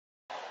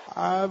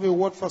I have a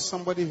word for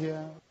somebody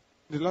here.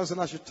 The Lord said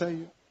I should tell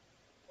you.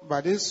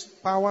 By these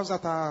powers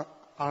that are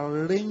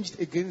arranged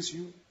against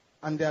you,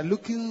 and they are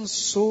looking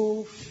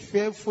so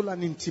fearful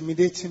and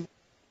intimidating,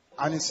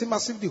 and it seems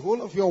as if the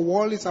whole of your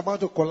world is about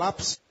to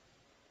collapse.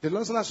 The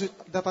Lord said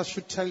that I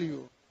should tell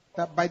you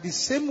that by the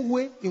same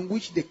way in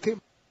which they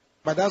came,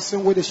 by that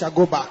same way they shall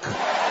go back.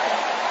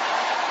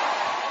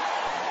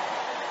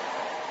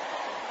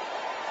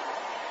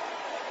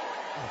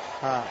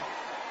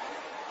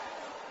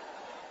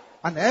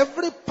 And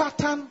every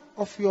pattern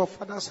of your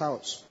father's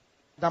house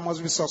that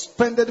must be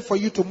suspended for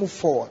you to move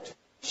forward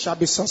shall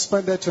be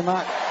suspended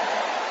tonight.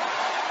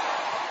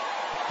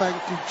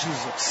 Thank you,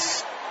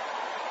 Jesus.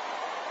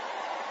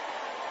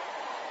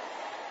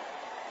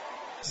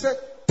 Say,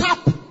 tap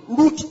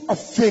root of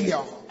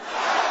failure.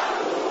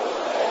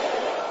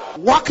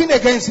 Working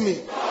against me.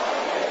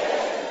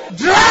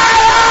 Dry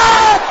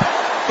up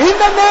in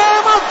the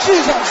name of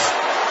Jesus.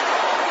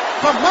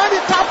 Command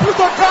the tap root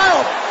to dry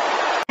up.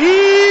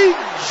 In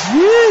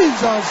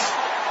Jesus'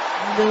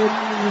 name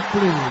we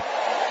pray.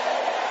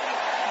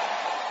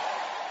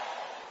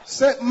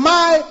 Say,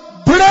 my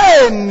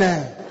brain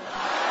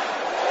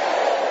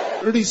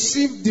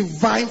receive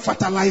divine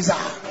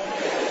fertilizer.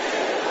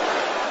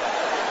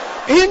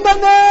 In the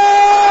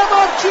name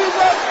of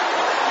Jesus,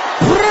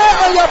 pray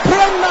on your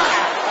brain now.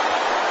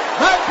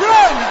 My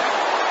brain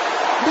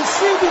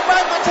receive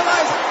divine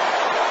fertilizer.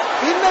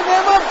 In the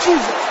name of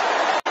Jesus.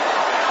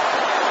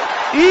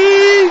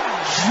 In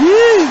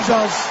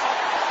Jesus'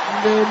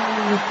 name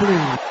we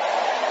pray.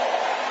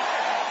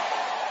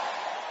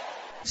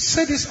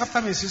 Say this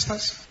after me,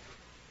 sisters.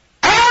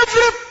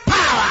 Every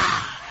power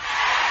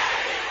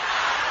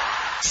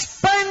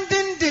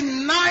spending the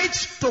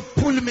night to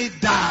pull me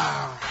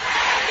down.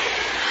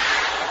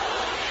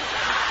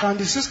 And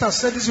the sister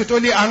said this with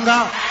only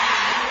anger.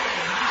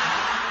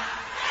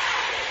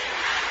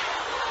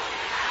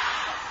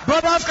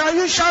 Brothers, can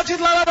you shout it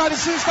louder than the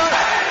sister?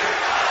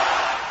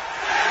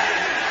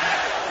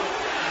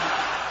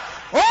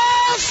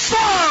 Oh,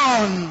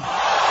 son!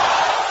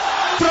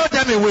 Throw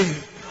them away.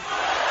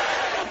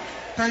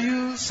 Can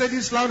you say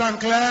this loud and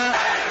clear?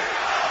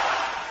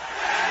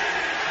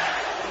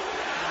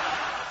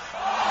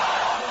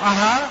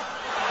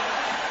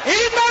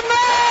 In the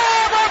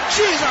name of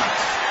Jesus.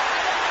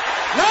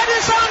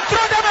 Ladies, and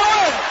throw them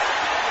away.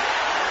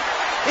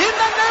 In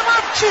the name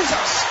of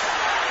Jesus.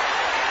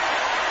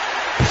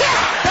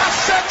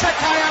 That's it.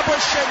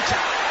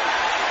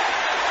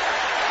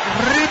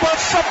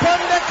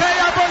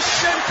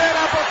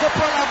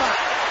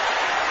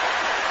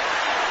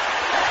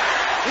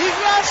 If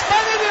you are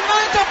spending the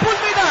night to pull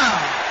me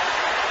down,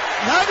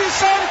 ladies,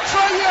 and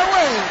throw you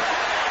away.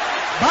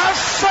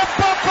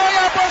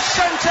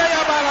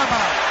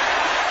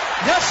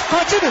 Yes,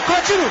 continue.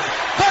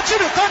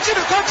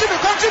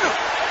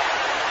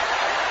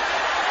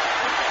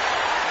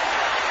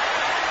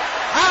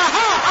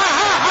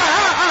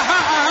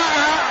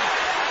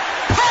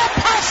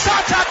 Papa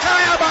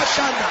Satakaya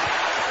Bashanda.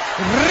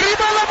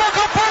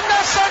 Ribalabakapanda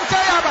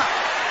Santayaba.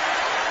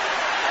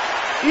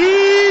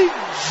 In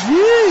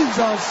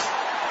Jesus'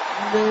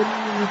 name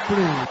we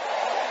pray.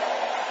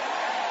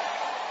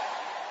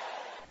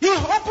 You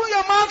open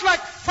your mouth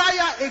like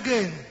fire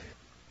again.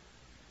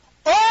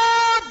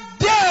 All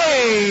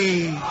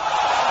day.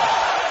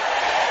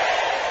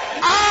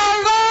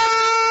 Arise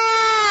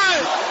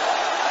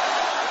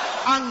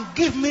and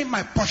give me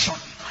my portion.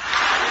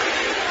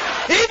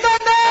 In the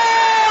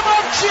name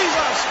of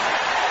Jesus.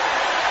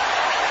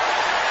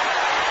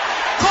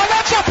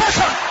 Collect your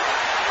portion.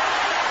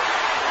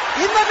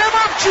 In the name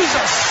of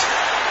Jesus.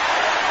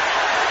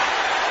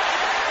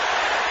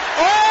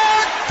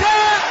 All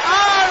day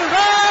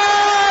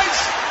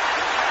arise.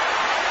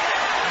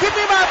 Give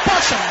me my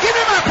portion. Give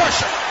me my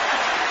portion.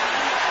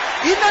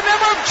 In the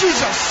name of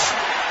Jesus.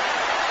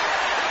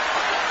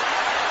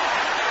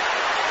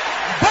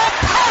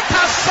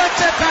 Bapata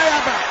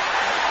Satekayaba.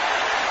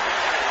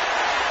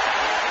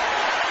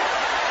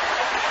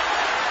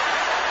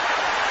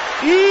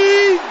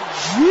 In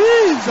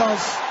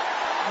Jesus'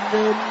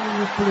 name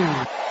we pray.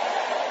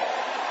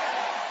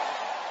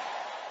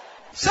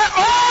 Say,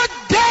 all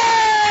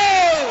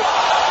day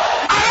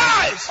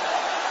arise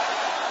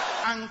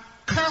and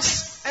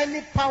curse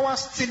any power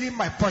stealing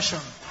my portion.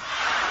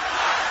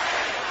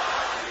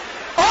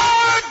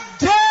 All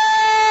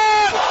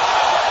day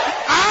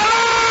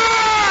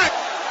arise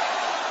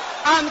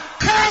and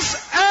curse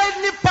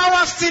any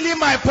power stealing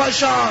my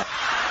portion.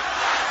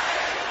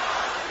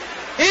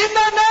 In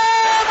the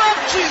name of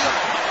Jesus.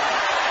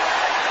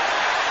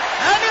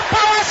 Any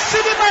power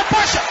stealing my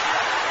portion,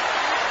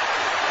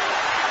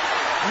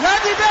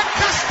 let it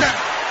cast them.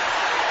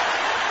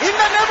 In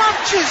the name of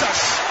Jesus.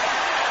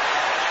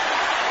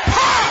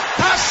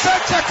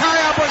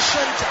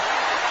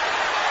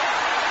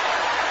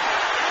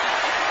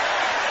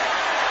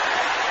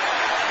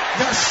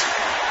 Yes.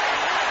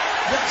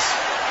 Yes.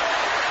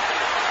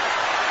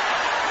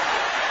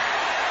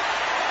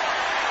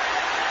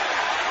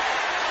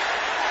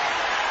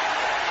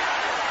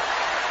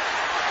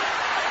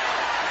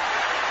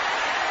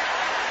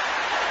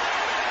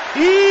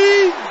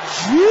 In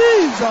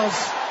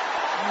Jesus'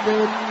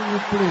 name we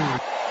pray.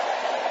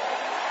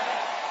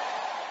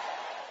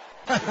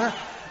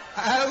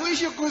 I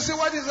wish you could see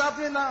what is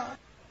happening now.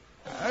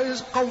 There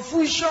is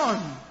confusion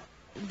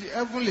in the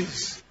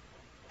heavens.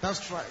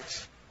 That's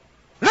right.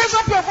 Raise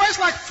up your voice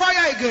like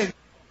fire again.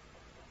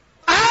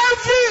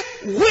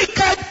 Every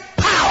wicked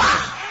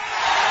power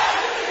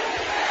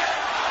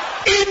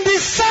in the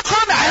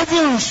second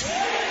heavens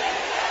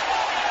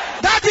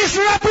that is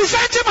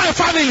representing my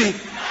family.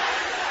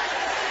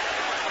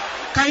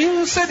 Can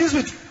you say this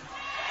with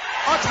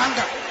hot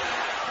anger?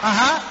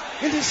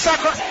 In the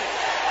second.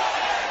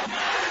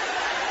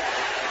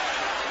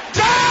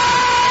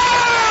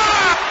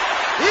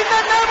 In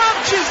the name of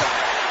Jesus.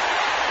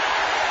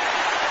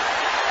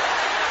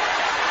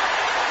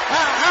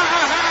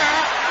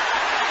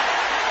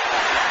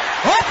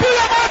 Open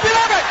your mouth,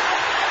 beloved.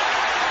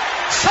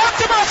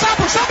 Something must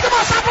happen. Something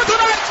must happen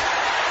tonight.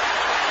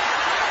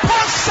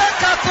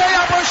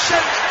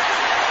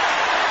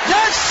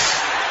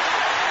 Yes.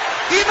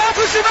 Enough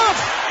is enough.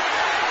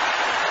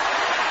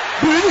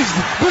 Be released.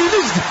 Be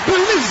released. Be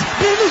released.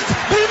 Be released.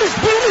 Be released.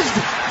 Be released.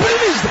 Be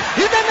released.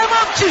 In the name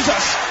of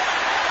Jesus.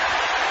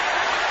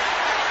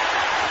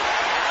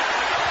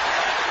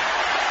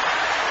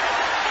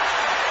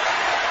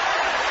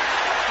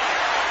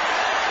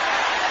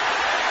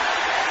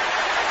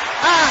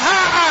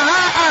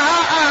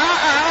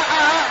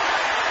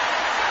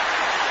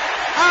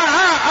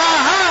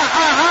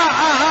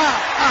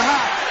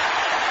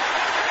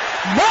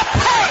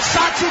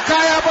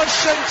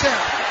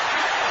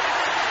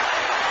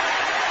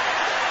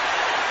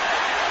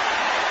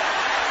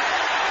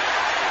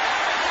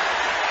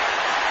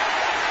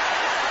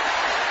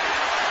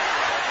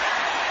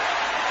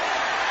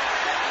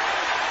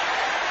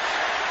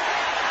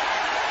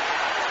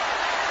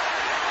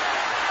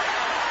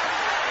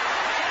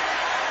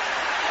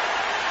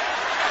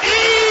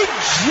 In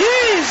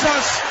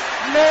Jesus'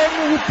 name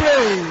we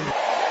pray.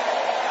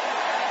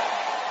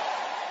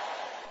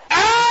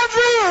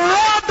 Every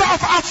rod of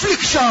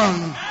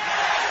affliction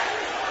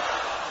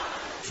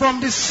from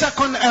the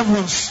second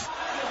heavens,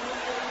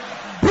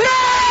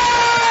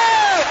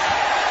 break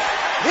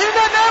in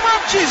the name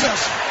of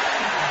Jesus.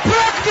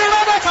 Break the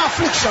rod of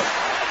affliction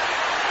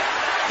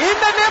in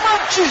the name of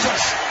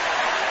Jesus.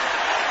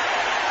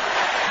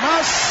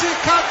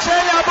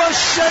 Masikateya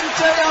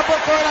boshenteya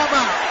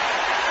bokoraba.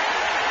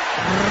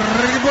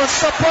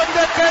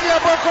 Ribosoponde keya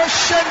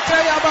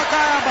bokoshenteya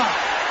bakaraba.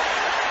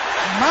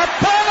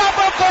 Mapala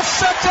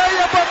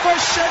bokoseteya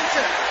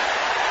bokoshente.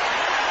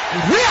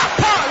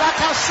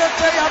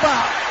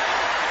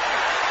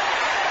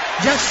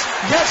 Yes,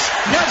 yes,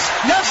 yes,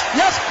 yes,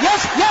 yes,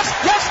 yes, yes,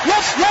 yes,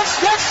 yes, yes,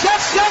 yes,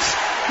 yes, yes,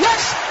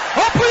 yes.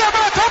 Open your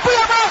mouth, open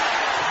your mouth.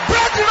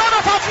 Break the rod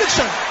of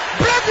affliction.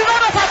 Break the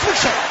rod of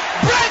affliction.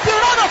 Break the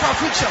rod of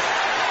affliction.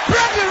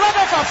 Break the rod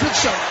of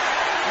affliction.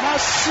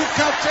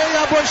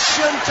 Masikateya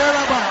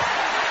boshenteraba.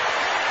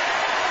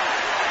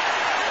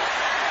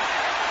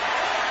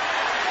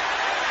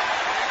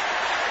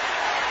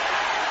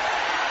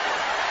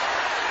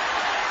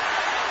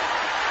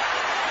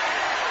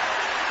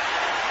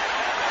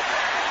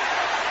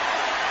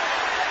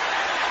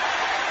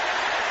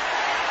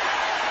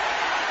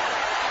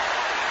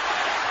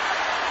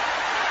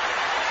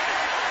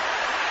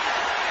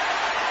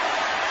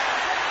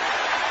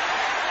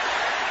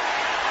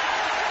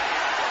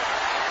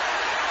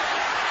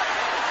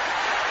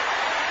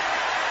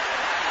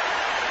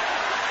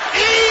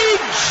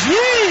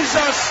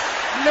 Jesus'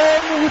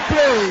 name we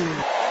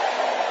pray.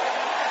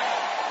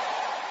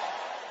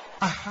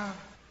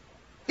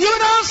 You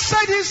don't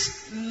say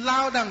this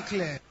loud and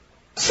clear.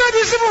 Say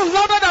this even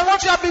louder than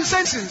what you have been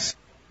saying since.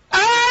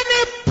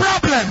 Any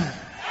problem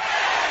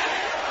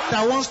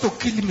that wants to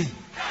kill me,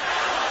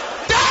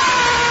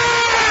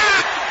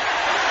 die!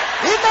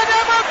 In the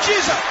name of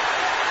Jesus.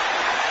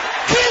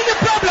 Kill the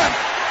problem.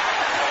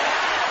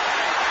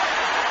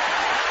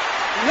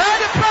 Let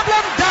the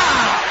problem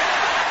die.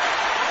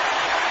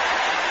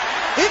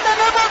 In the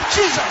name of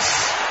Jesus.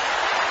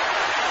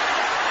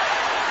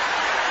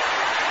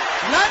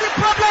 Let the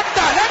problem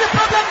die. Let the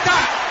problem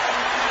die.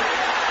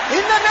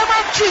 In the name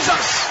of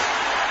Jesus.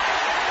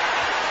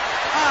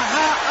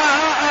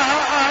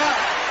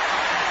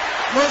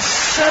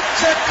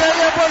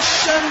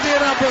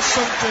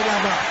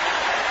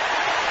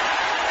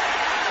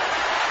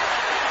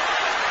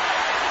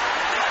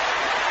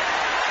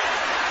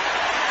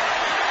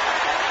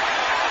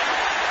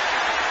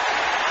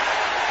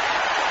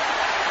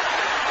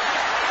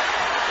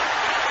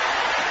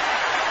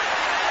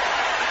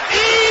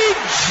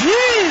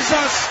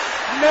 Jesus'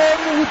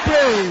 name we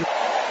pray.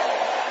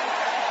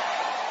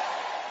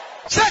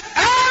 Say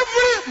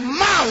every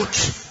mouth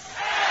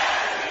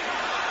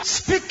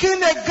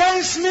speaking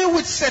against me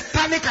with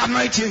satanic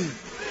anointing.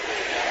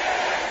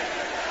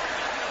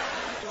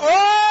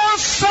 Oh,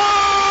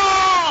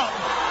 Saul!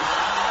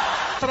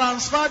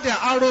 Transfer their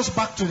arrows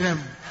back to them.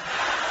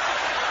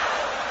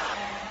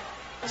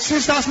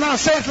 Sisters, now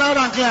say it loud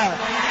and clear.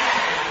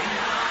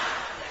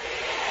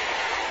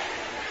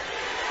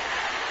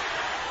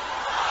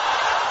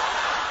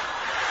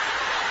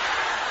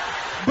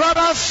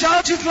 Brothers,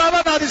 shout it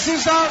louder than the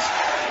sisters.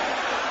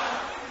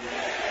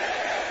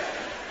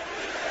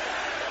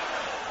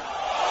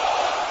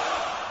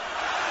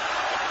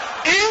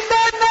 In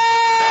the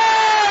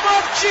name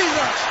of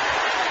Jesus.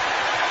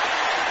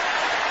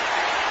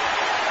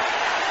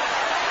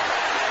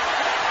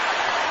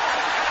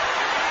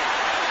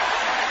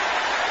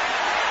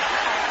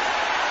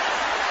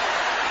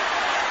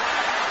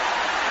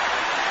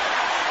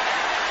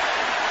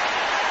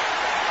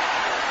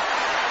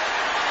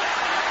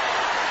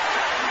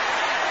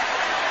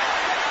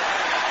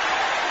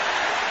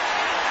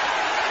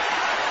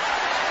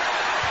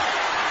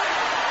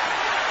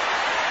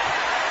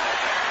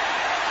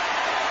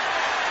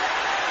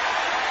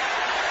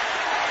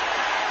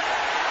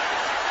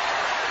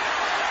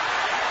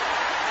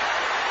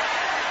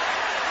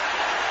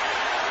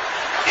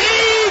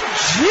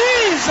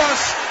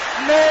 Jesus'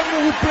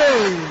 name we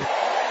pray.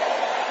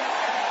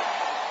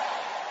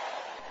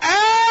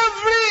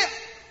 Every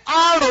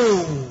arrow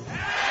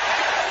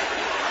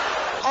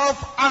of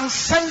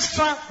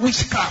ancestral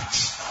witchcraft.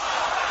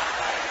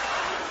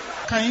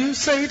 Can you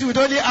say it with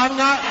only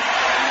anger?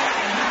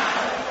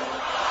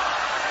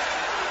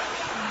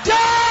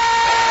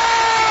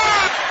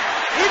 Die!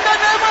 In the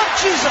name of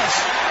Jesus.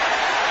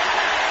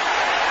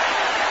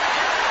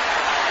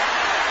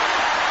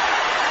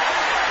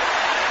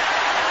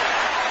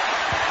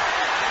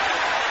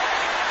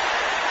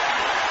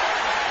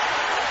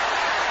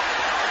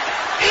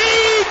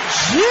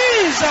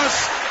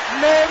 Jesus'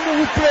 name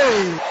we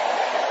pray.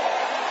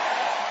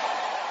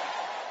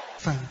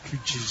 Thank you,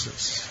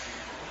 Jesus.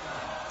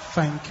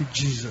 Thank you,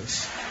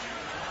 Jesus.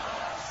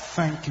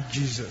 Thank you,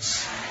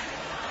 Jesus.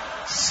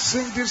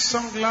 Sing this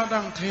song loud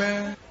and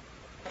clear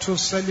to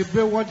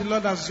celebrate what the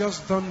Lord has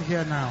just done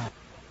here now.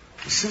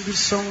 Sing this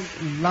song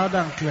loud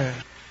and clear.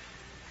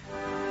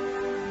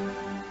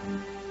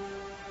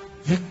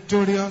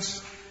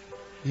 Victorious.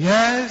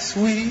 Yes,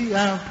 we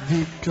are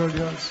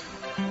victorious.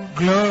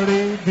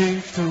 Glory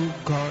be to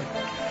God,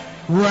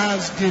 who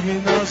has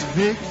given us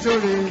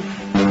victory.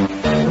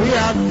 We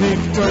are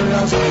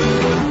victorious.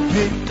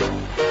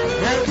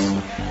 Yes,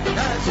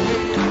 yes,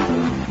 we are.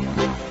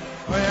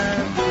 Oh,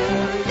 yeah.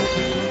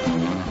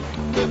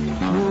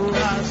 Who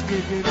has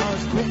given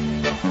us victory?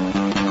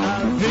 We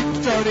are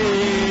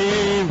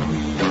victorious.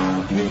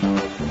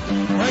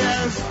 Oh,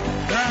 yes,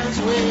 yes,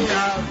 we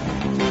are.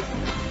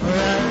 Oh,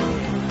 yeah.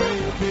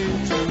 Glory be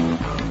to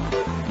God,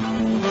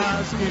 who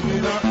has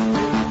given us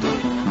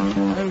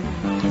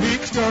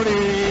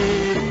victory.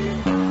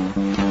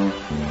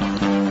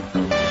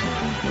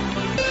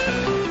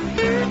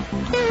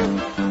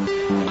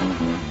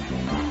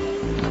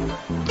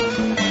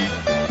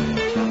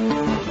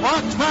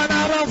 What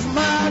manner of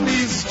man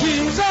is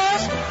Jesus?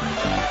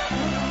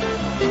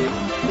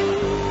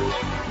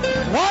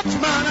 What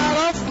manner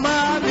of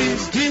man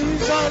is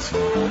Jesus?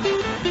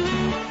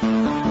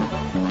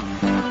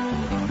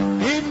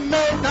 He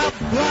made the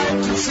blind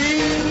to see.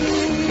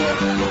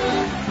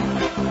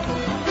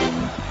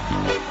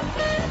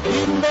 He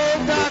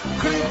made that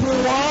cripple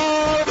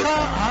walk.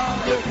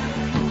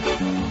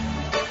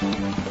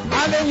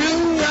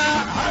 Hallelujah.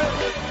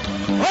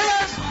 Oh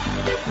yes.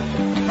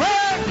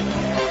 Hey.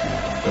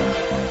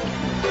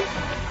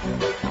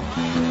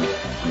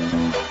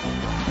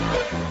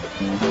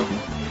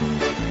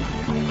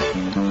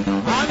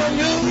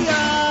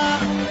 Hallelujah.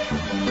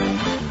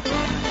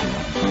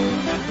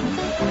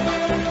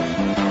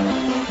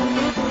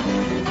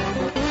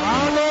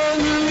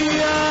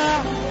 Hallelujah.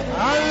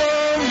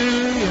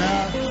 Hallelujah.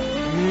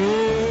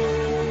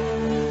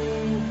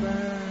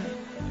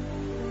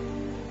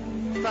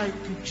 Thank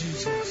you,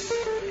 Jesus.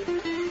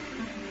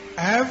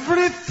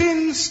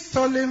 Everything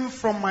stolen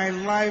from my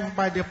life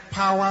by the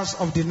powers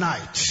of the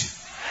night,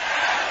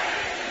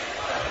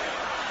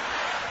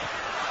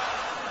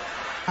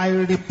 I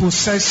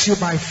repossess you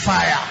by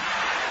fire.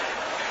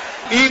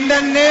 In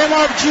the name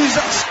of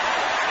Jesus.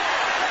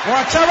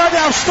 Whatever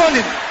they have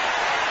stolen,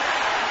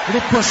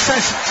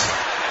 repossess it.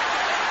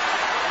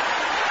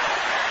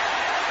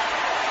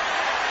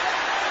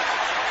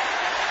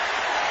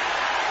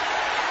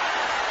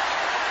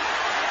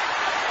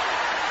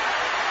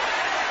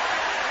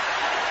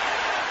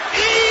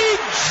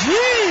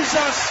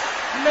 Jesus'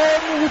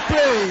 name we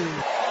pray.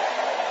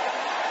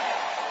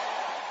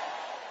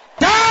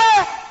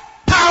 The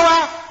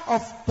power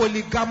of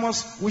polygamous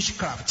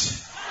witchcraft.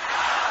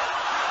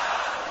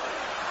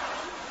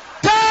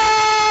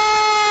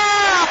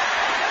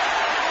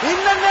 In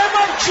the name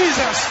of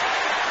Jesus.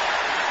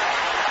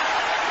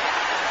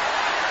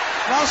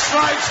 That's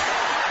right.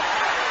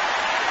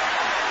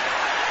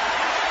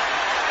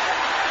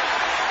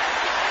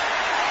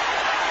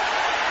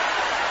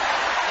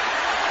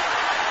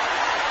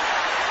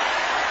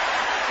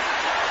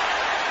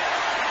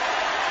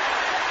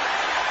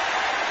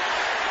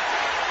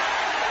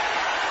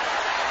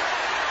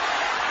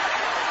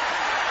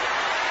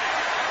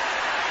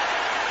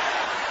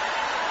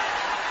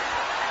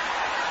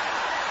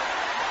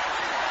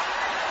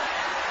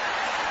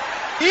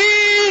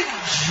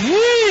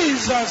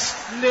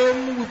 Jesus'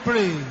 name we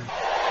pray.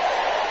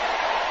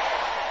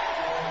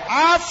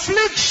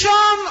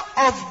 Affliction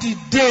of the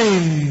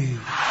day.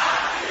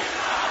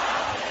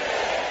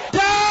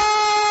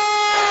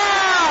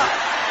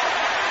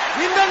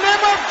 In the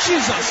name of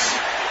Jesus,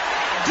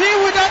 deal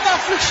with that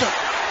affliction.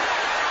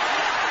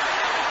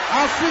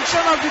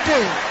 Affliction of the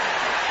day.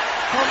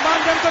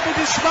 Command them to be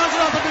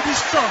dismantled and to be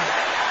destroyed.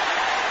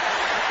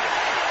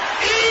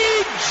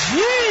 In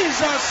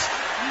Jesus'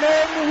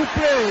 name we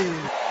pray.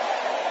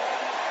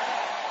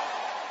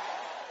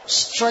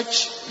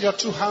 Stretch your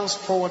two hands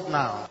forward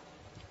now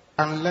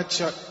and let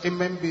your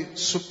amen be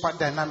super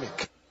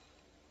dynamic.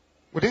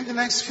 Within the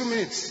next few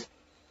minutes,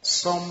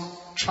 some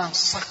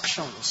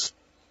transactions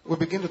will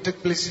begin to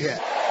take place here.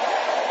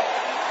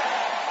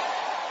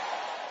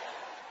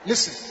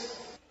 Listen,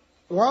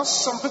 what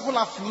some people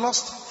have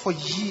lost for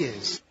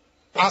years,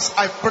 as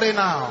I pray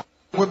now,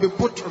 will be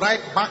put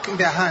right back in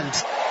their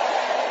hands.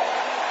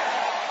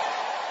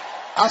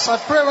 As I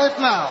pray right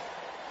now,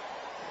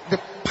 the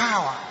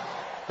power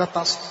that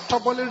has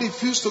stubbornly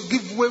refused to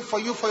give way for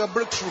you for your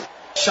breakthrough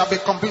shall be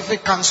completely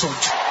cancelled.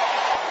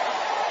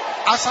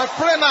 As I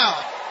pray now,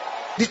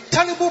 the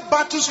terrible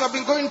battles you have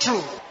been going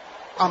through,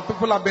 and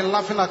people have been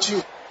laughing at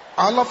you,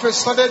 all of a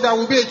sudden there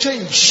will be a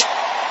change.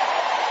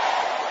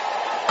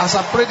 As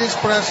I pray these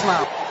prayers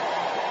now,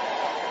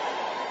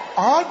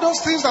 all those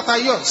things that are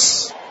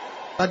yours,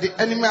 that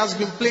the enemy has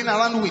been playing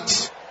around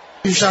with,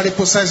 you shall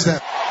repossess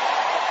them.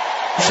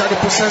 You shall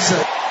repossess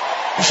them.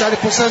 You shall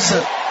repossess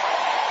them.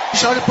 You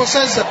shall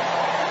repossess them.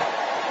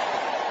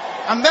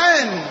 And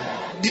then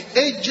the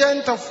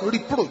agent of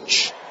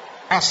reproach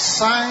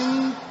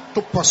assigned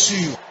to pursue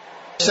you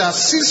shall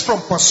cease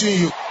from pursuing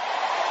you,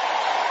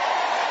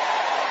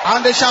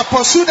 and they shall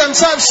pursue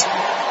themselves.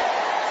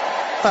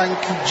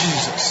 Thank you,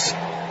 Jesus.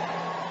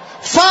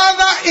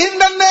 Father, in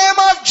the name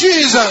of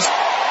Jesus.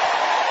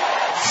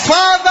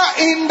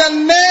 Father, in the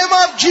name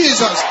of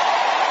Jesus.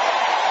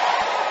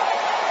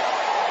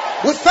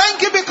 We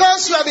thank you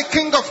because you are the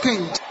King of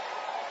Kings.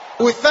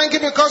 We thank you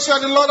because you are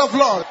the Lord of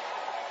Lords.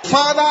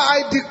 Father,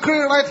 I decree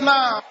right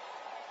now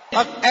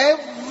that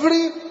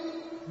every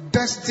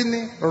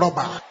destiny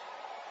robber,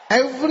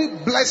 every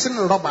blessing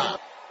robber,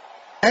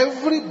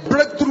 every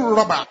breakthrough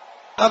robber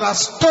that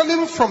has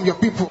stolen from your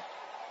people,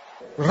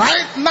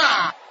 right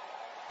now,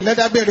 let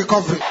there be a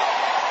recovery.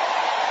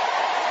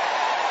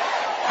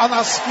 And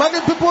as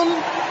many people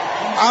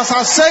as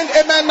are saying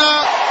amen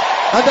now,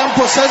 let them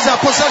possess their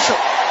possession.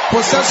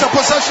 Possess your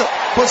possession.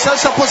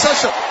 Possess your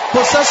possession.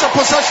 Possess your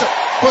possession.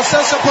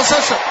 Possess your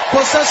possession.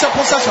 Possess your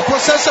possession.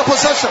 Possess your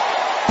possession.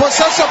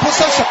 Possess your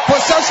possession.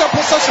 Possess your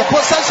possession.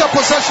 Possess your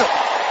possession.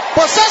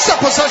 Possess your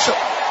possession.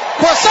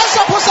 Possess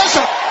your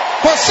possession.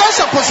 Possess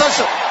your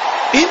possession.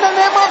 In the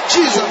name of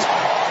Jesus.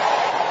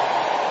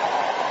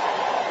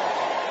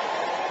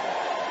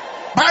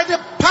 By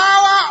the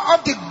power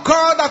of the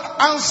God that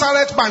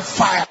answereth by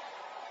fire,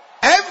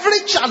 every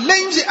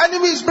challenge the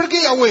enemy is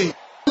bringing your way,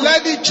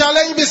 let the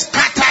challenge be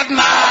scattered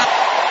now.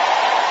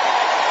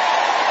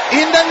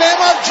 In the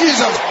name of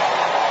Jesus.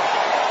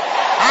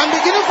 And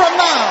beginning from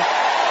now,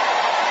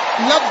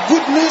 let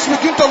good news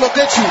begin to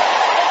locate you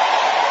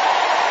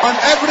on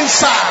every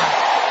side.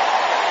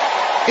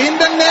 In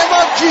the name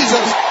of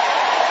Jesus.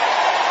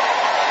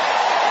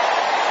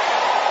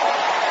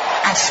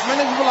 As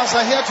many people as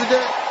are here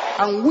today,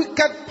 and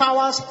wicked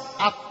powers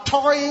are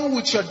toying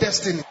with your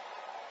destiny,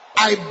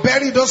 I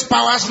bury those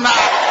powers now.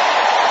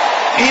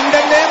 In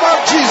the name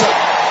of Jesus.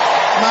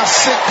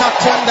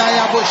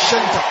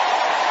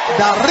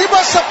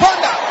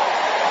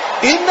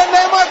 In the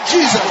name of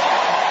Jesus.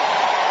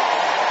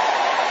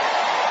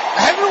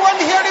 Everyone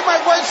hearing my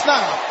voice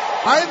now,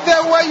 right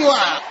there where you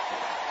are,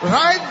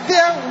 right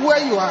there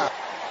where you are,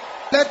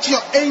 let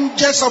your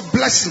angels of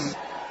blessing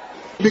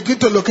begin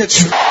to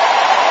locate you.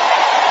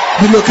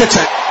 Be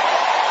located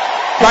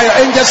by your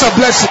angels of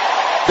blessing.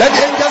 Let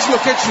the angels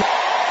locate you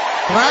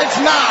right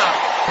now.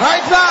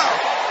 Right now.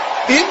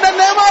 In the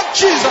name of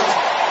Jesus.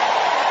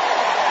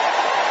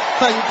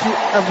 Thank you,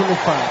 Heavenly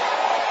Father.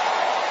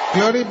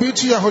 Glory be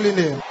to your holy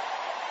name.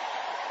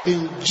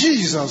 In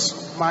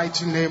Jesus'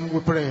 mighty name we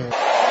pray.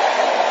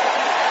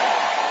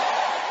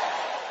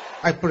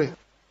 I pray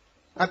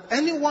that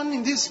anyone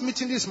in this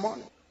meeting this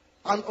morning,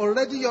 and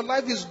already your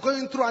life is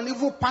going through an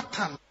evil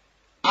pattern,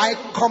 I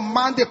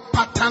command the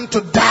pattern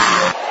to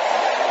die.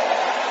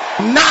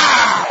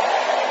 Now.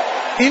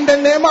 In the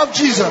name of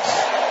Jesus.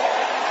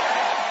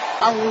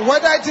 And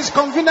whether it is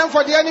convenient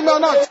for the enemy or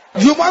not,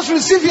 you must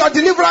receive your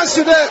deliverance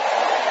today.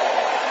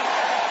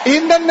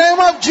 In the name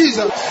of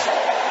Jesus.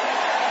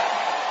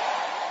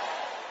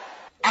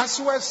 As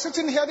we are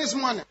sitting here this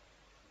morning,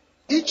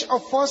 each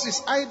of us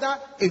is either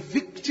a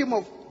victim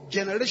of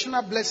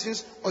generational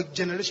blessings or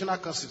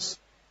generational curses.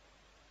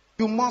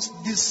 You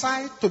must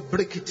decide to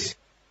break it.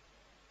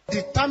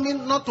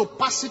 Determine not to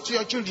pass it to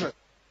your children.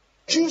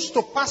 Choose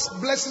to pass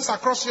blessings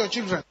across your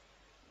children.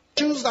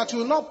 Choose that you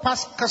will not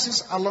pass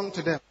curses along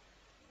to them.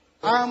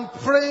 I'm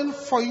praying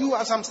for you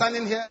as I'm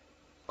standing here,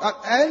 that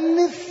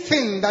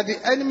anything that the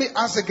enemy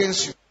has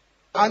against you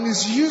and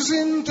is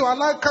using to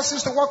allow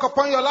curses to work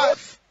upon your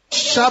life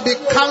shall be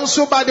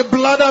cancelled by the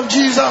blood of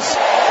Jesus.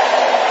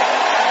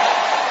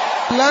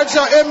 Let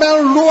your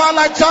amen roar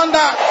like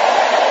thunder.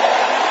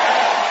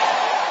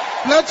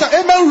 Let your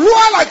amen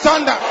roar like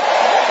thunder.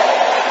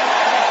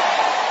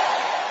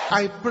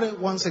 I pray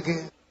once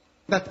again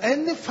that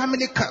any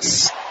family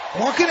curse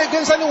working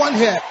against anyone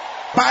here,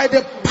 by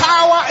the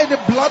power and the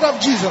blood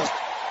of Jesus,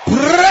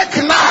 break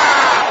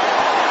now.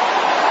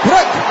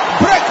 Break,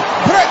 break,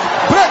 break,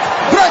 break,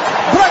 break,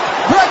 break,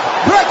 break,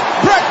 break,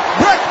 break,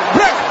 break,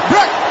 break, break,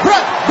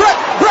 break, break,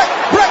 break,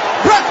 break,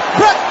 break,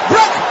 break,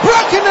 break,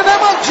 break in the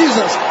name of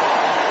Jesus.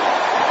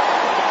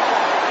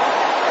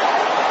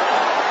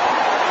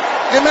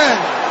 Amen.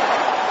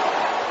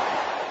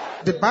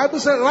 The Bible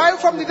says, right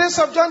from the days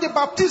of John the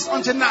Baptist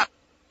until now,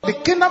 the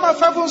kingdom of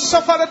heaven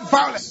suffered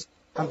violence,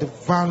 and the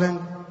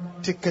violent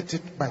take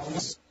it by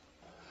force.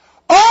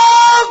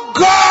 Oh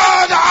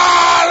God,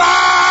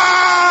 arise!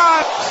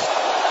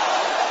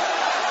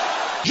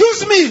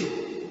 Use me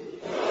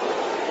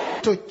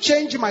to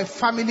change my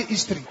family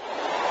history.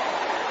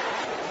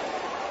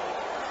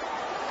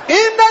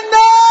 In the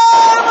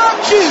name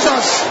of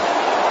Jesus,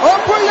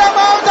 open your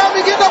mouth and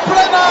begin to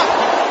pray now.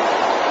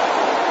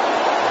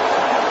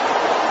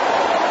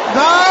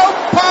 Thou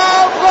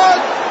power of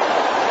God,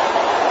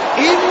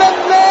 in the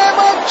name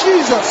of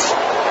Jesus,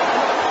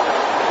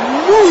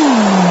 move.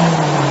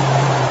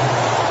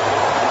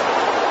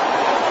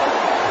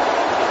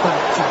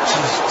 Thank you,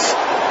 Jesus.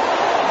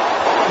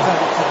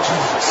 Thank you,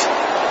 Jesus.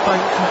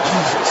 Thank you,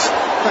 Jesus.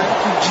 Thank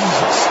you,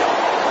 Jesus.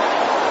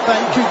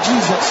 Thank you,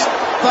 Jesus.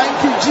 Thank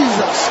you,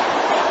 Jesus.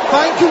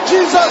 Thank you,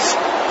 Jesus.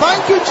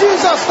 Thank you,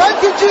 Jesus.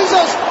 Thank you,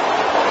 Jesus.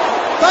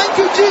 Thank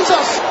you,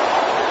 Jesus.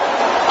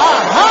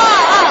 Aha,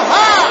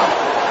 aha.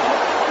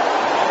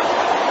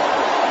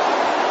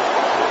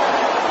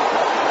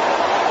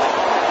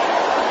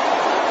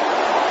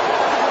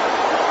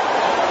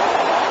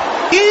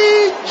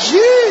 In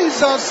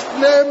Jesus'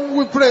 name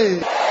we pray.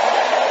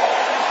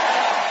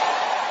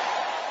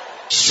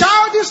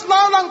 Shout this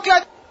loud and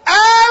clear.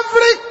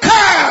 Every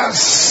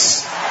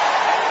curse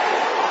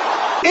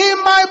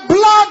in my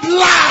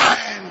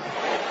bloodline.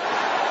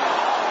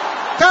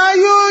 Can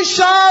you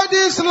shout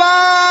this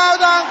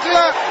loud and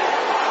clear?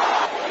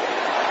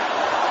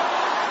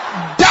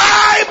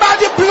 Die by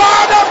the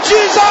blood of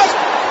Jesus.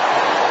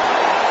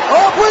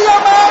 Open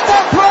your mouth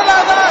and pray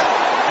like that.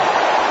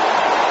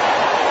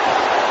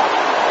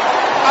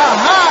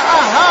 Aha,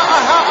 aha,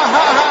 aha,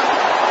 aha, aha.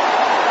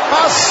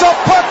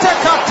 Pasopote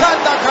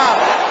katandaka.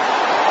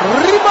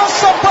 Riba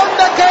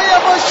soponde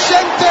kayabo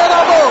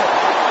shenterabo.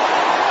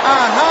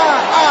 Aha,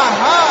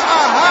 aha,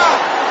 aha.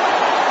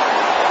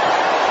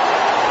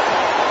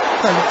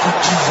 Thank you,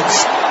 Jesus.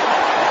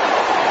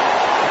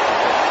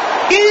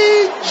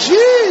 In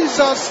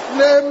Jesus'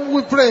 name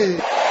we pray.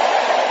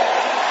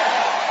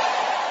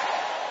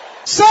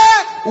 Say,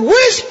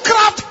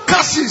 witchcraft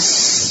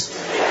curses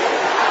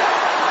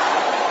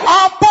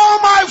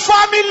upon my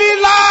family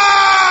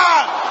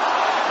life.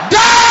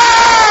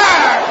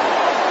 Die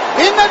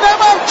in the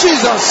name of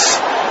Jesus.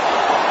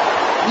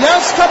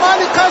 Yes,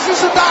 command the curses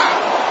to die.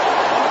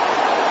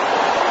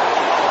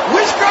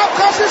 Witchcraft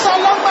curses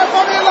along my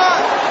family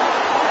life.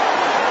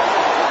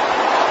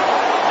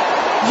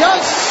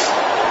 Yes.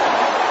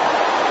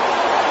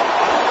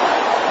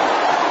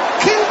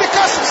 Kill the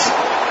curses.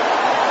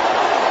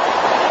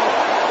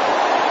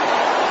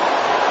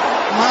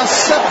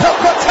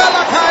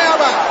 Masepekotela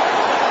kayaba.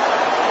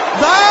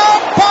 Thou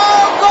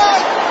power of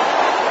God,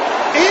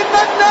 in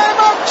the name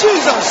of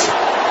Jesus,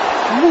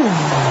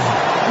 move,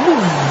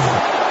 move,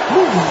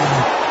 move,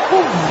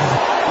 move,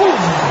 move,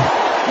 move,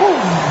 move,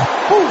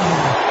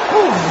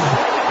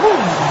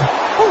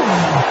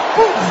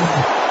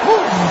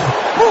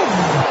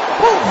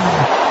 move,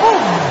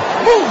 move,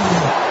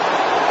 move.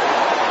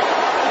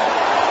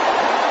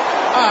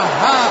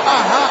 Aha,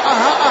 aha,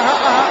 aha, aha,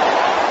 aha.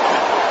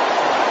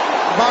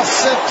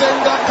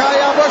 Basetenda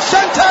kaya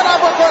boshantara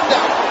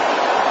bokonda.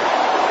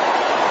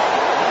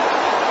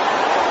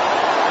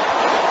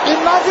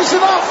 Enough is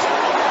enough.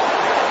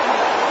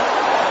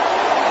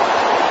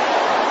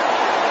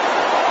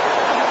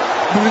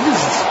 Be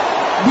released.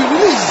 Be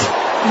released.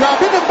 You have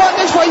been in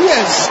bondage for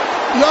years.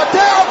 Your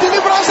day of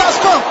deliverance has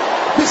come.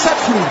 Be set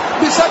free.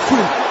 Be set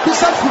free. Be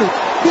set free.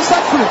 Be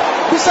set free.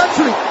 Be set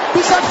free. Be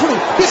set free.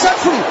 Be set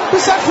free. Be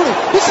set free.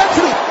 Be set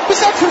free. Be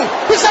set free.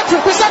 Be set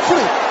free. Be set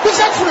free. Be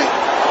set free.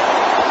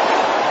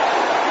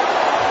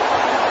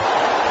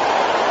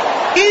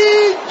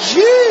 In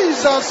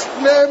Jesus'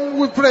 name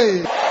we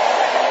pray.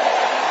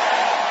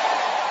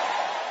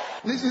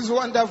 This is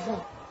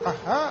wonderful.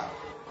 Aha.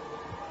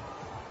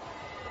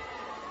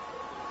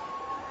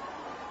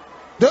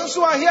 Those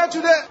who are here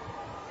today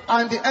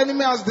and the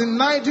enemy has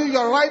denied you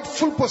your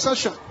rightful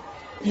possession,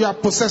 you are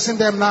possessing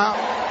them now.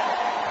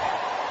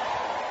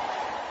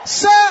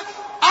 Say,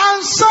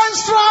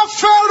 ancestral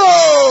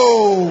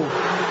Pharaoh,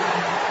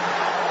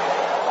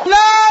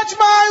 let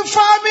my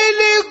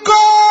family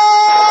go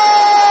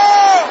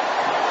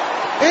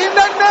in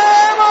the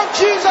name of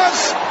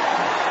Jesus.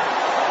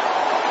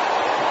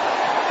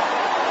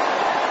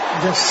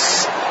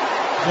 Yes.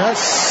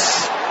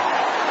 Yes.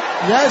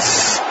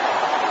 Yes.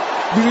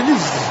 Be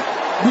released.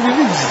 Be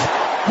released.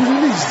 Be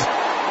released.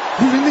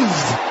 Be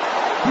released.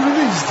 Be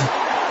released.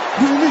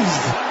 Be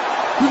released.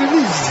 Be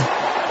released.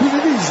 Be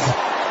released.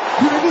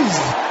 Be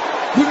released.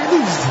 Be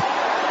released.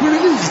 Be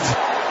released.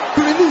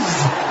 Be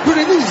released. Be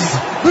released.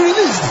 Be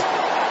released.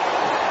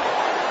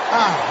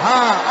 Aha,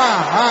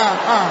 aha,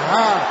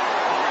 aha.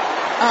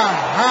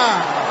 Aha,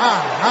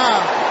 aha.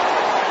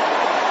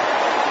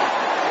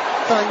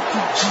 Thank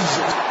you,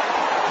 Jesus.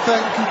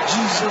 Thank you,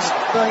 Jesus.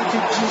 Thank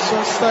you,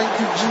 Jesus. Thank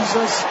you,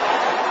 Jesus.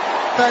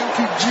 Thank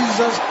you,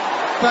 Jesus.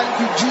 Thank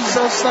you,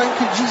 Jesus. Thank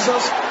you,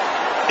 Jesus.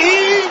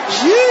 In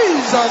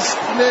Jesus'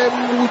 name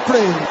we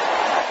pray.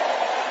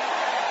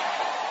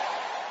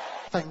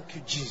 Thank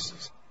you,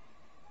 Jesus.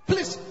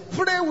 Please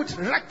pray with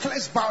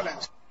reckless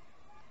violence.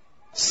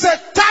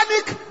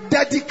 Satanic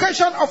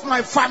dedication of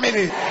my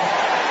family.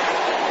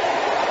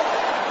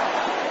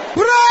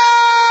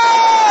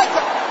 Break!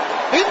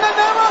 In the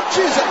name of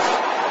Jesus.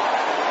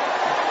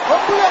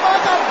 Open your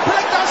mouth and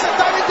break that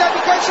satanic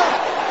dedication.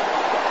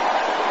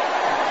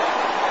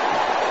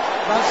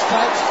 That's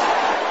right.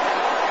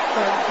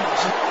 Thank you,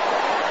 Jesus.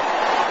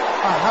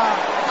 Aha,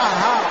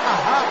 aha,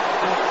 aha.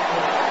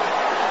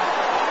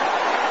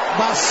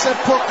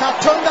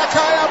 Basepokatonda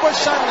kaya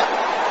boshanda.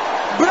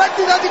 Break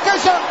the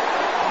dedication.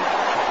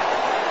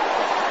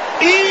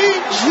 In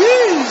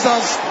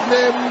Jesus'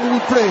 name we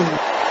pray.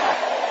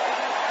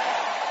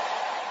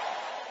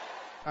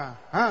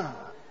 Aha.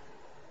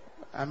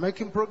 I'm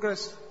making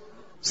progress.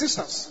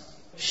 Sisters,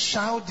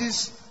 shout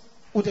this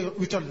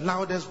with your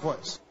loudest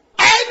voice.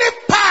 Any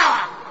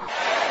power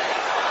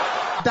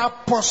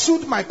that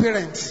pursued my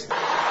parents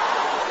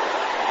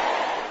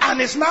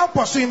and is now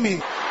pursuing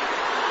me.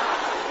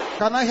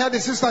 Can I hear the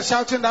sister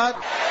shouting that?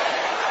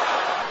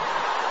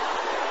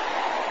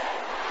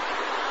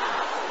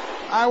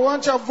 I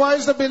want your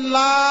voice to be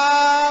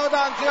loud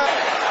and clear.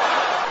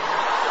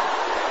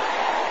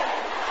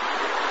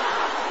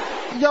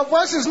 Your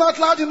voice is not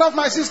loud enough,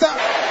 my sister.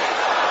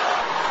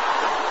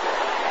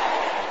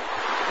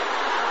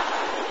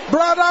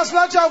 Brothers,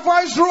 let your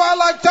voice roar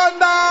like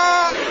thunder.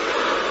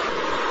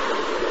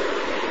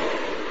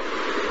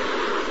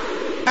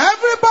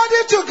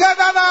 Everybody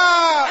together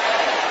now.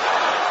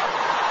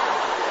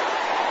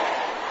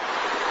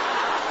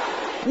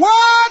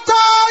 What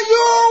are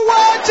you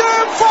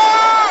waiting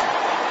for?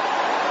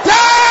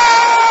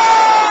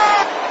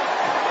 Die!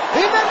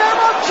 In the name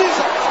of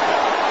Jesus.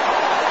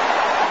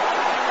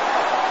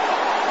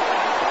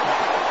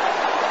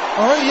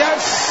 Oh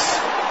yes.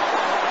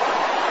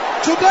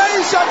 Today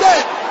is your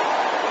day.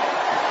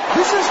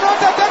 This is not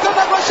a day to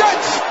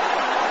negotiate.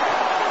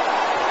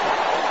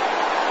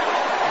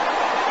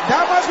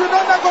 There must be no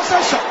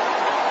negotiation.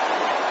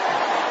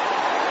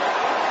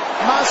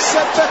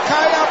 Masete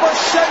kaya bo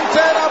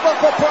shentera bo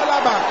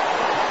kopolaba.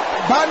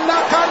 Banna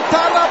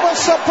kantara bo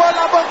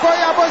sopola bo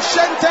koya bo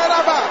shentera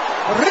ba.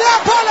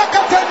 Rapola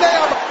katende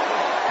yaba.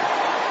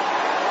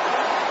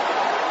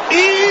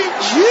 In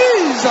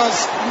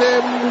Jesus'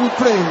 name we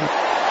pray.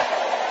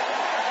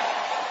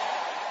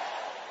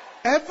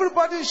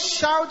 Everybody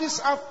shout this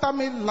after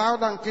me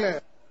loud and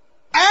clear.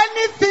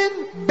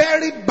 Anything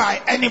buried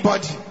by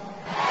anybody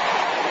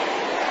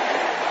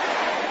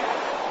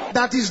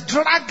that is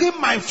dragging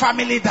my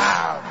family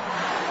down.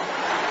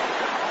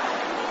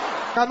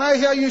 Can I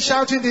hear you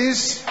shouting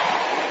this?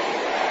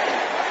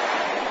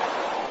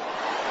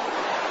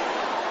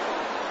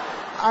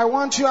 I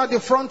want you at the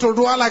front to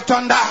roar like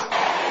thunder.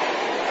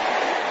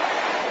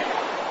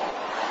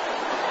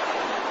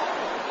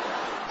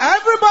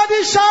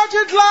 Everybody shout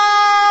it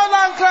loud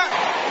and clear.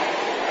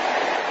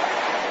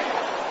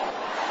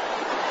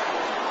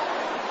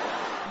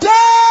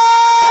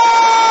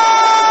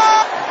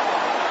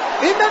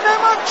 In the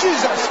name of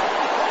Jesus.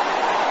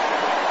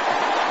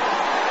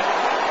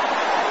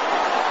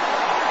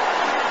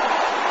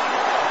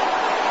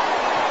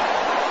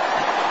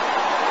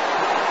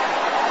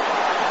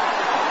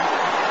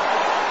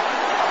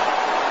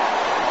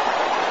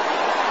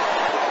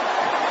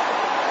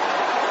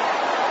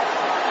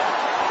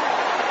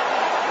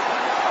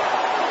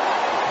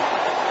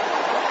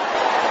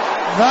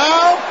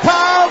 Thou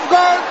power of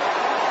God,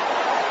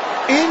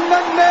 in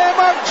the name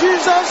of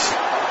Jesus,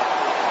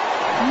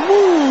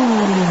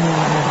 move.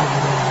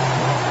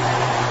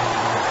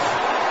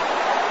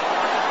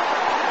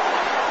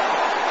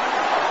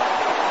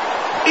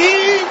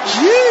 In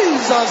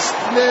Jesus'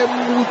 name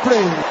we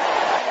pray.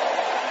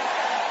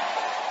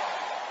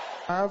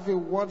 I have a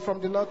word from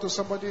the Lord to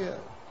somebody here.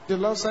 The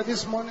Lord said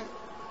this morning,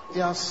 He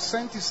has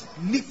sent His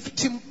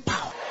lifting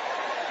power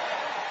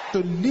to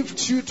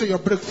lift you to your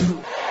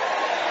breakthrough.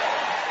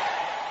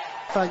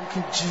 Thank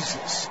you,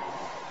 Jesus.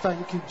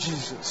 Thank you,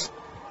 Jesus.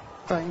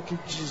 Thank you,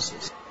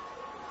 Jesus.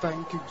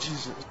 Thank you,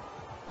 Jesus.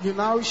 You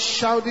now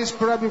shout this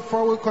prayer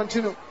before we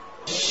continue.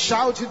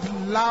 Shout it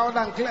loud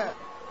and clear.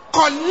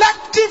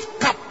 Collective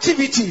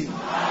captivity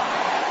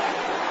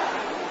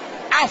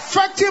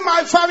affecting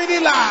my family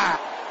life.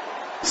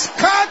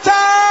 Scatter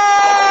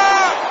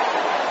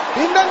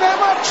in the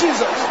name of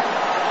Jesus.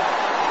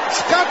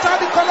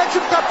 Scatter the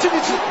collective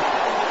captivity.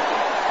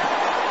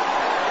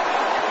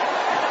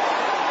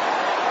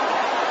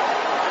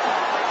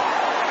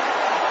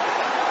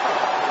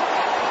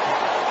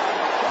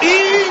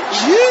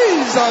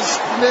 Jesus'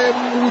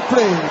 name we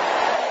pray.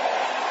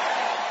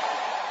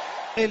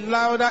 A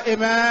louder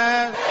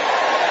amen.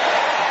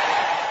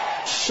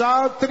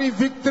 Shout 3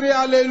 victory,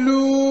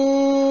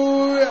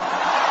 hallelujah.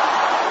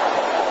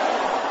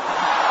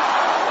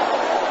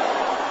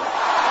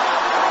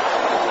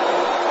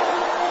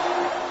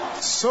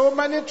 So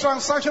many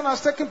transactions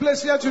has taken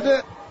place here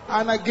today,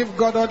 and I give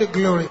God all the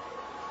glory.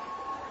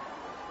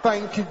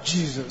 Thank you,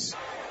 Jesus.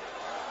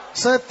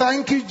 Say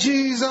thank you,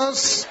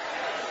 Jesus.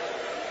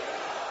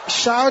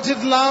 Shout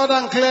it loud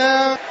and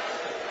clear.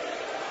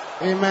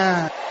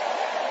 Amen.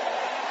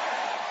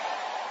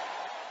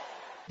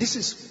 This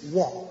is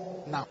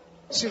war now.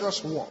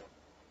 Serious war.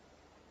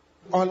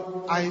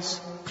 All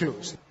eyes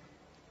closed.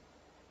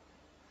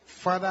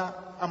 Father,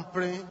 I'm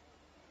praying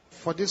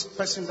for this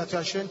person that you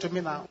are showing to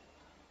me now,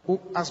 who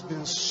has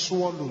been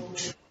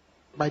swallowed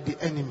by the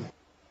enemy.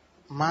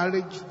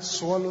 Marriage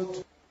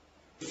swallowed.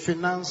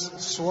 Finance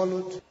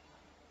swallowed.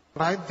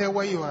 Right there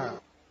where you are.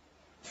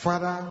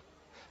 Father,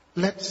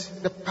 let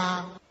the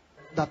power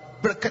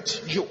that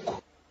breaketh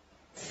yoke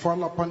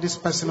fall upon this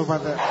person over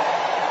there.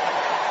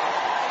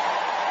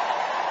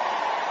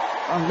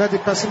 And let the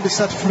person be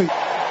set free.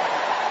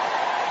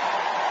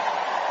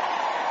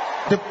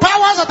 The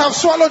powers that have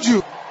swallowed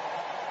you,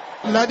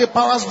 let the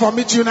powers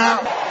vomit you now.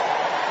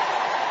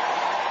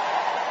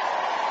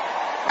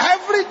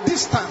 Every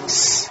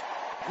distance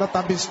that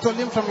have been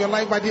stolen from your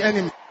life by the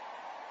enemy,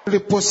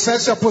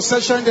 repossess your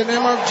possession in the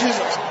name of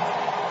Jesus.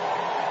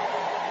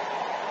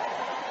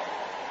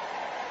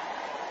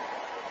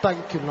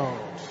 Thank you,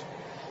 Lord.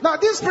 Now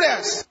these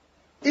prayers,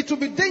 it will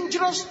be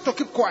dangerous to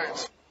keep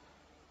quiet.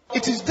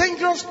 It is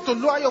dangerous to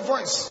lower your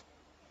voice.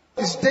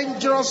 It's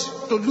dangerous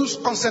to lose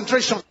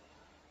concentration.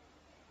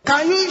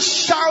 Can you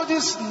shout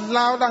this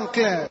loud and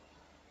clear?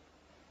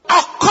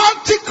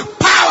 Occultic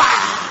power,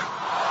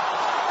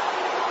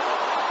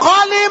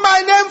 calling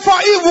my name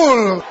for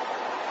evil.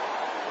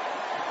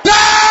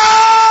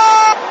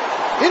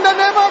 In the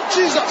name of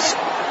Jesus.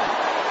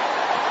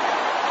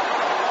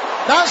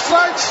 That's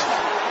right.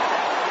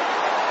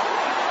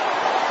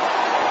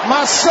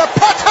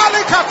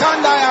 Masepatali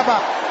katandayaba.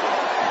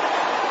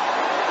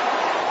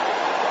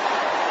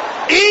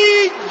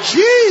 In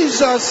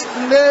Jesus'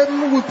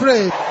 name we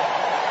pray.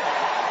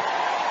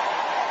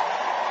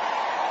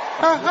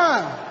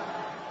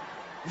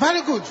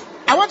 Very good.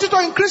 I want you to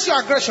increase your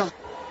aggression.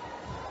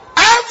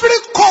 Every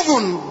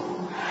coven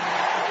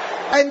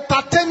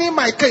entertaining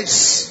my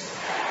case.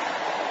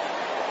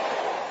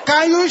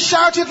 Can you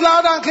shout it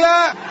loud and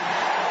clear?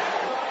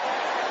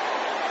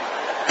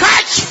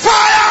 Catch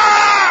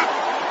fire!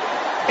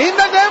 In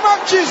the name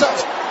of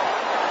Jesus.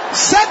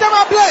 Set them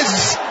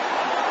ablaze.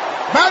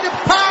 By the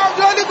power of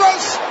the Holy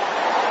Ghost.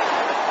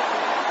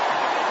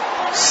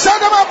 Set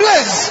them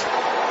ablaze.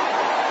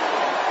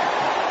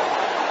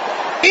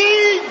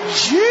 In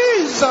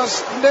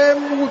Jesus'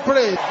 name we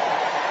pray.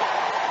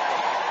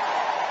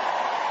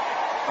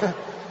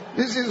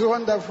 This is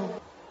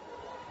wonderful.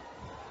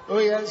 Oh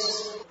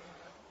yes.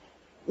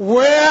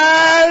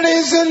 Where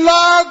is the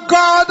Lord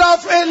God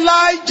of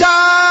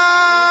Elijah?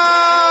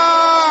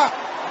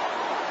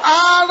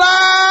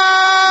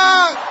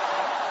 Arise!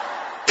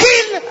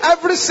 Kill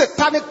every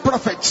satanic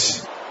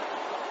prophet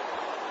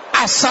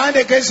assigned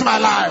against my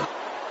life.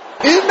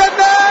 In the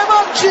name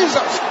of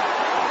Jesus.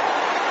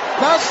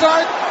 That's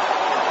right.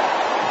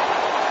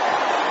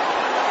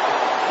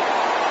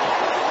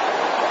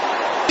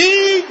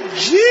 In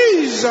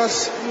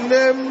Jesus'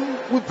 name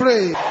we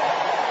pray.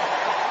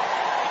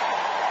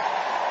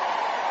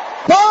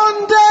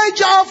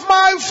 Bondage of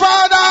my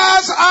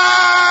father's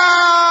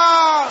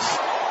house.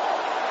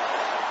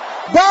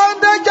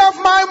 Bondage of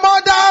my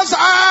mother's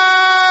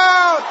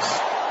house.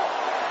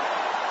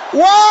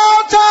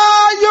 What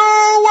are you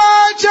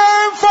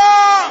waiting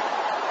for?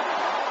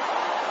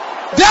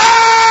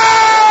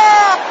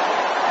 Die!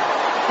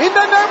 In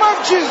the name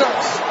of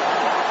Jesus.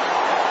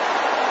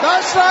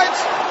 That's right.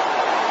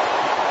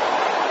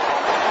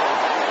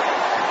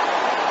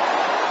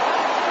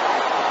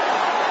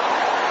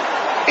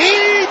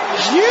 In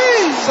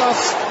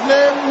Jesus'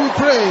 name we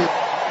pray.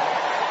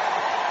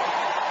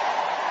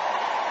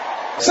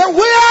 So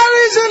where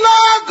is the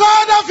Lord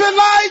God of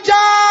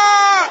Elijah?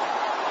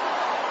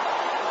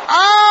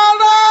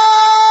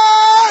 Arise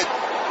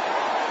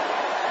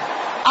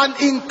and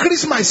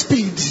increase my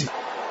speed.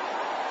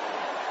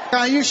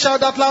 Can you shout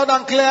that loud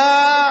and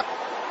clear?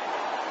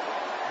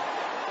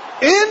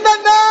 In the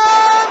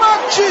name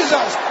of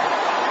Jesus.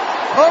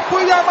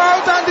 Open your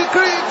mouth and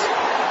decree it.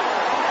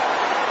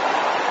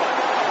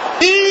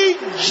 In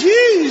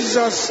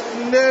Jesus'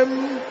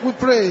 name we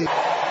pray.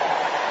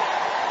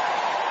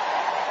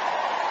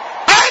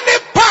 Any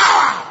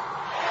power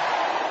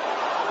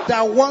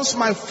that wants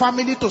my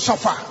family to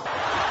suffer,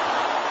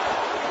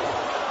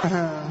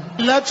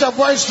 let your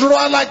voice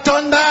roar like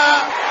thunder.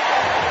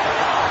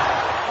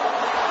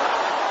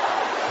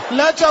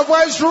 Let your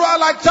voice roar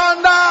like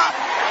thunder.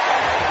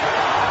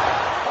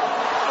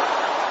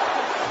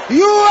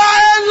 You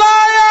are a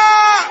liar.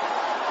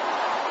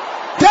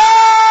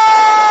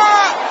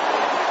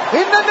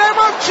 In the name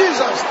of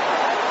Jesus.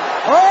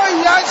 Oh,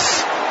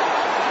 yes.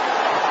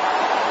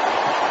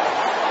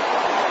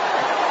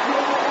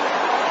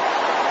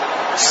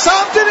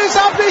 Something is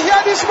happening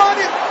here this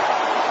morning.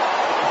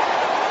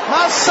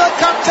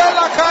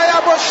 Masakatela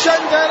kaya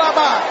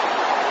boshenderaba.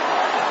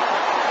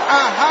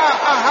 Aha,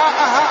 aha,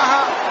 aha,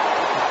 aha.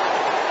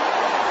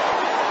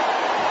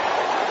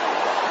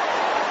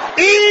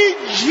 In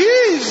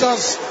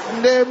Jesus'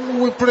 name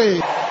we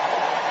pray.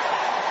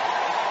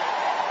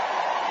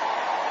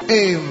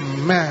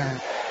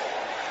 Amen.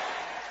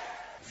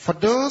 For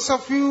those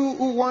of you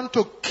who want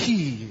to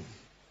key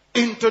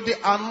into the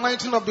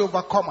anointing of the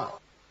overcomer,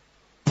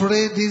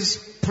 pray these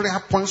prayer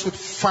points with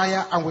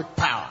fire and with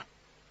power.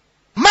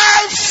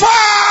 My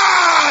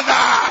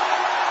Father,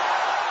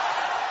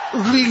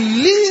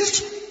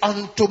 release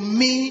unto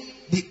me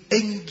the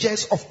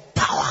angels of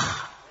power.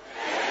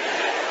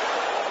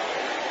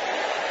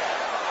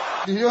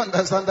 Do you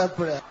understand that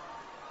prayer?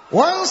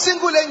 One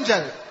single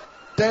angel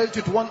dealt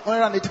with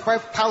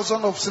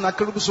 185,000 of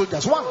Sennacherib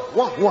soldiers.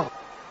 One.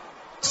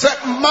 Say,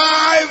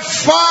 my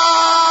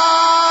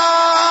Father,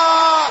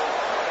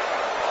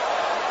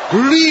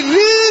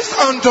 release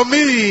unto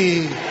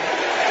me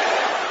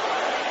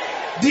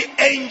the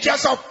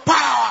angels of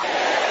power.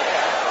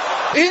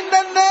 In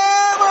the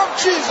name of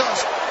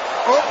Jesus.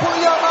 Open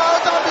your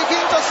mouth and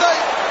begin to say,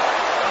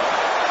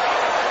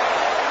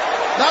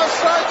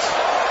 that's right.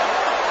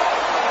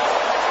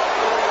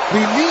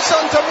 Release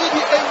unto me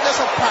the angels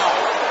of power.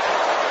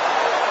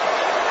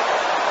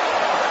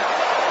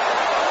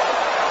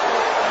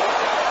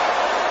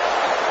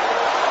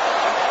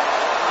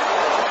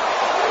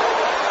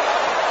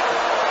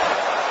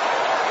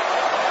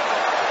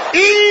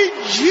 In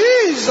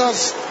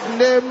Jesus'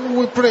 name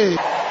we pray.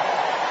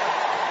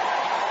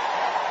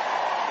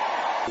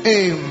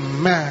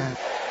 Amen.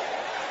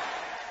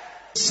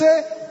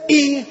 Say,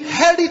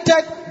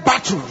 inherited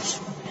battles.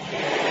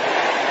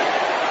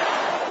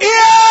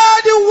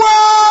 Hear the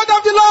word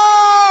of the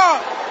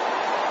Lord.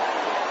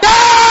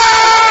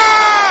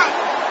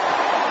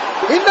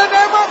 In the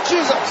name of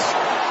Jesus.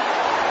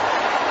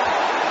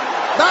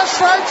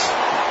 That's right.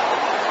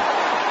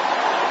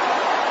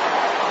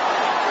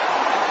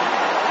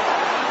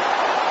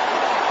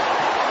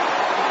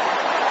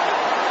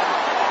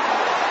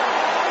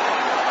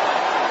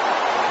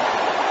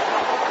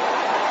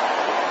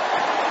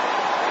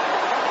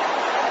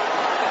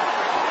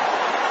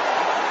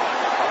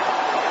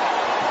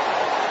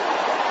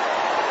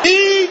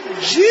 In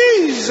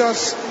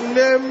Jesus'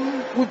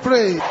 name we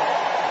pray.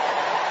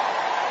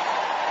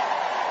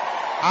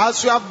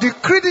 As you have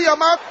decreed in your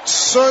mouth,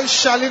 so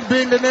shall it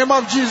be in the name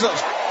of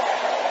Jesus.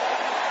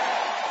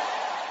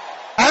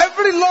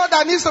 Every law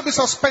that needs to be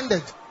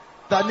suspended,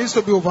 that needs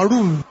to be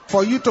overruled,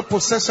 for you to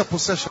possess your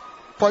possession,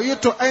 for you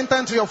to enter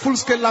into your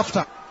full-scale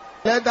laughter,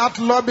 let that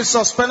law be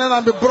suspended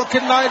and be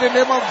broken now in the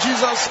name of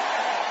Jesus.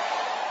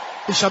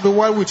 It shall be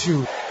well with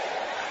you.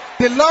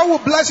 The Lord will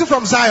bless you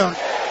from Zion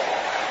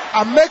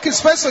and make his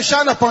face to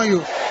shine upon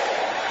you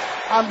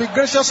and be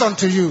gracious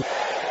unto you.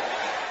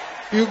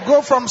 You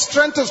go from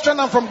strength to strength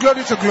and from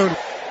glory to glory.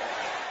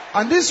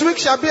 And this week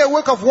shall be a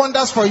week of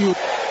wonders for you.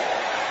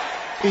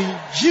 In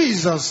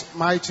Jesus'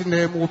 mighty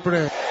name we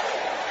pray.